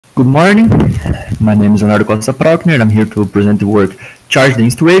Good morning, my name is Prauchner and I'm here to present the work Charge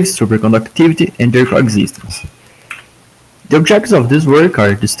Density Waves, Superconductivity, and their coexistence. The objectives of this work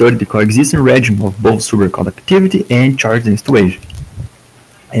are to study the coexistence regime of both superconductivity and charge density wave.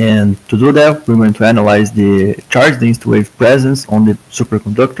 And to do that, we're going to analyze the charge density wave presence on the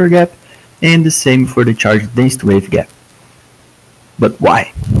superconductor gap and the same for the charge density wave gap. But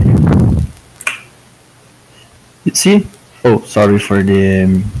why? You see? Oh, sorry for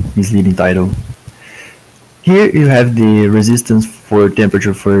the misleading title. Here you have the resistance for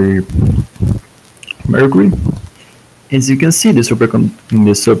temperature for mercury. As you can see, in the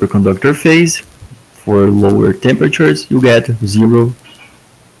superconductor phase, for lower temperatures, you get zero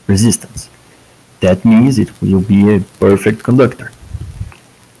resistance. That means it will be a perfect conductor.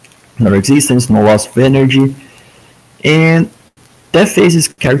 No resistance, no loss of energy, and that phase is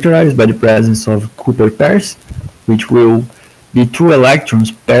characterized by the presence of Cooper pairs, which will be two electrons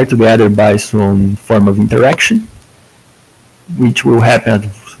paired together by some form of interaction, which will happen at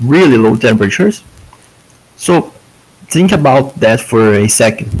really low temperatures. So think about that for a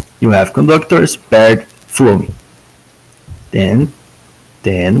second. You have conductors paired flowing. Then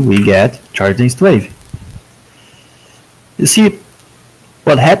we get charge density wave. You see,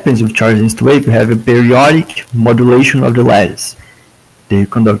 what happens with charge density wave, you have a periodic modulation of the lattice. The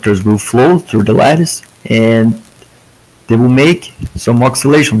conductors will flow through the lattice and they will make some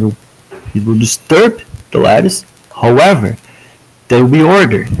oscillation. It will disturb the lattice. However, they will be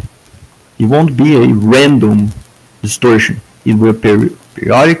ordered. It won't be a random distortion. It will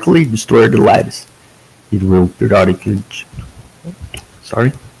periodically distort the lattice. It will periodically,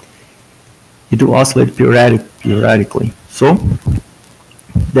 it will oscillate periodically. So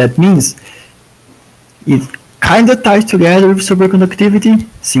that means it kind of ties together with superconductivity,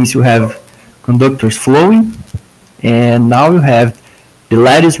 since you have conductors flowing, and now you have the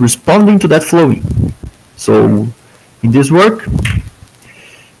lattice responding to that flowing. So in this work,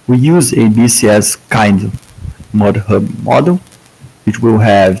 we use a BCS kind of mod-hub model, which will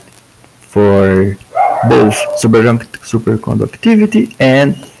have for both superconductivity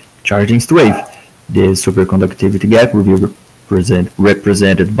and charge density wave. The superconductivity gap will be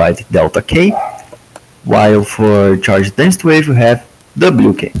represented by the delta K, while for charge density wave we have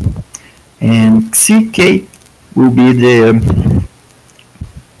WK. And CK will be the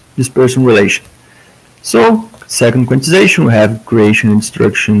dispersion relation. So, second quantization, we have creation and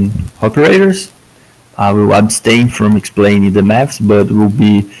destruction operators. I will abstain from explaining the maths, but will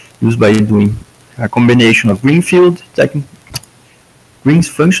be used by doing a combination of Green's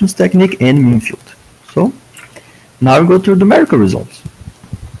functions technique and mean field. So, now we go to the numerical results.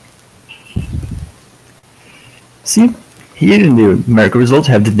 See, here in the numerical results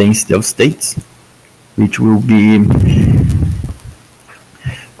have the density of states, which will be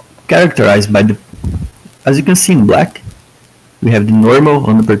characterized by the, as you can see in black, we have the normal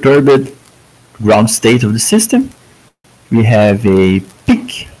unperturbed ground state of the system. We have a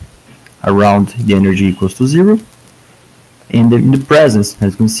peak around the energy equals to 0. And in the presence,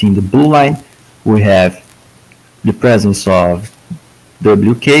 as you can see in the blue line, we have the presence of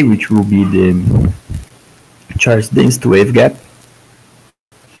WK, which will be the charge density wave gap.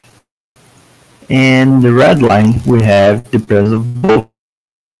 And the red line, we have the presence of both.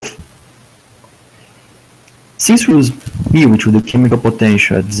 Since we use mu, which is the chemical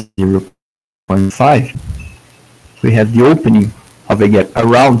potential at 0.5, we have the opening of a gap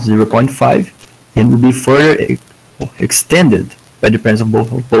around 0.5 and will be further extended by the presence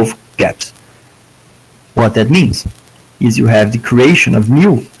of both gaps. What that means is you have the creation of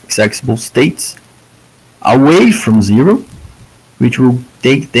new accessible states away from 0, which will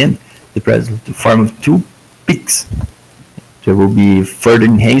take then the presence of the form of two peaks. They will be further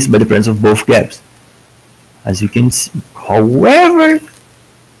enhanced by the presence of both gaps. As you can see, however,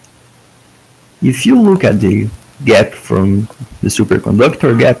 if you look at the gap from the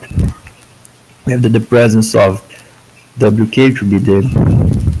superconductor gap, we have the presence of WK, which will be the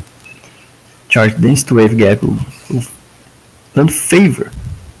charge density wave gap, will unfavor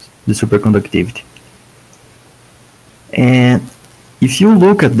the superconductivity. And if you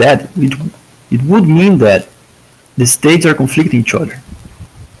look at that, it would mean that the states are conflicting each other.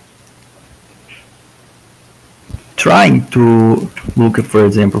 Trying to look at, for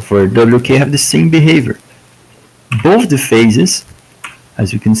example, for WK have the same behavior. Both the phases,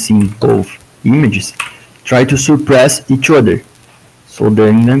 as you can see in both images, try to suppress each other. So they're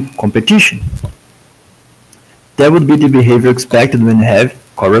in a competition. That would be the behavior expected when you have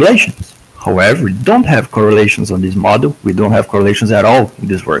correlations. However, we don't have correlations on this model. We don't have correlations at all in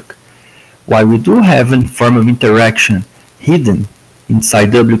this work. While we do have a form of interaction hidden inside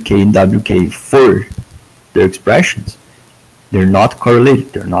WK and WK for their expressions, they're not correlated.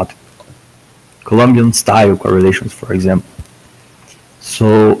 They're not Colombian style correlations, for example.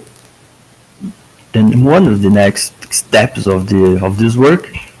 So then one of the next steps of this work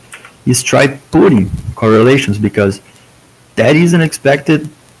is try putting correlations, because that is an expected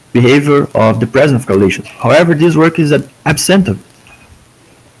behavior of the presence of correlations. However, this work is absent of it.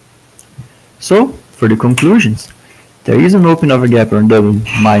 So, for the conclusions, there is an opening of a gap around W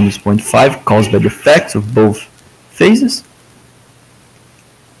minus 0.5 caused by the effects of both phases.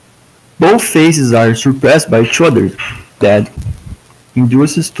 Both phases are suppressed by each other. That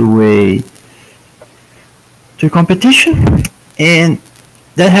induces to a competition, and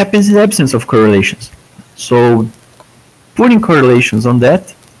that happens in the absence of correlations. So putting correlations on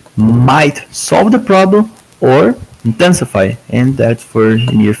that might solve the problem or intensify, and that's for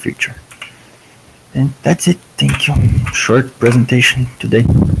the near future. And that's it. Thank you. Short presentation today.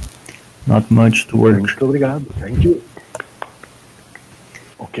 Not much to work. Muito obrigado. Thank you.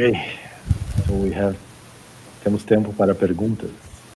 Ok. So temos tempo para perguntas.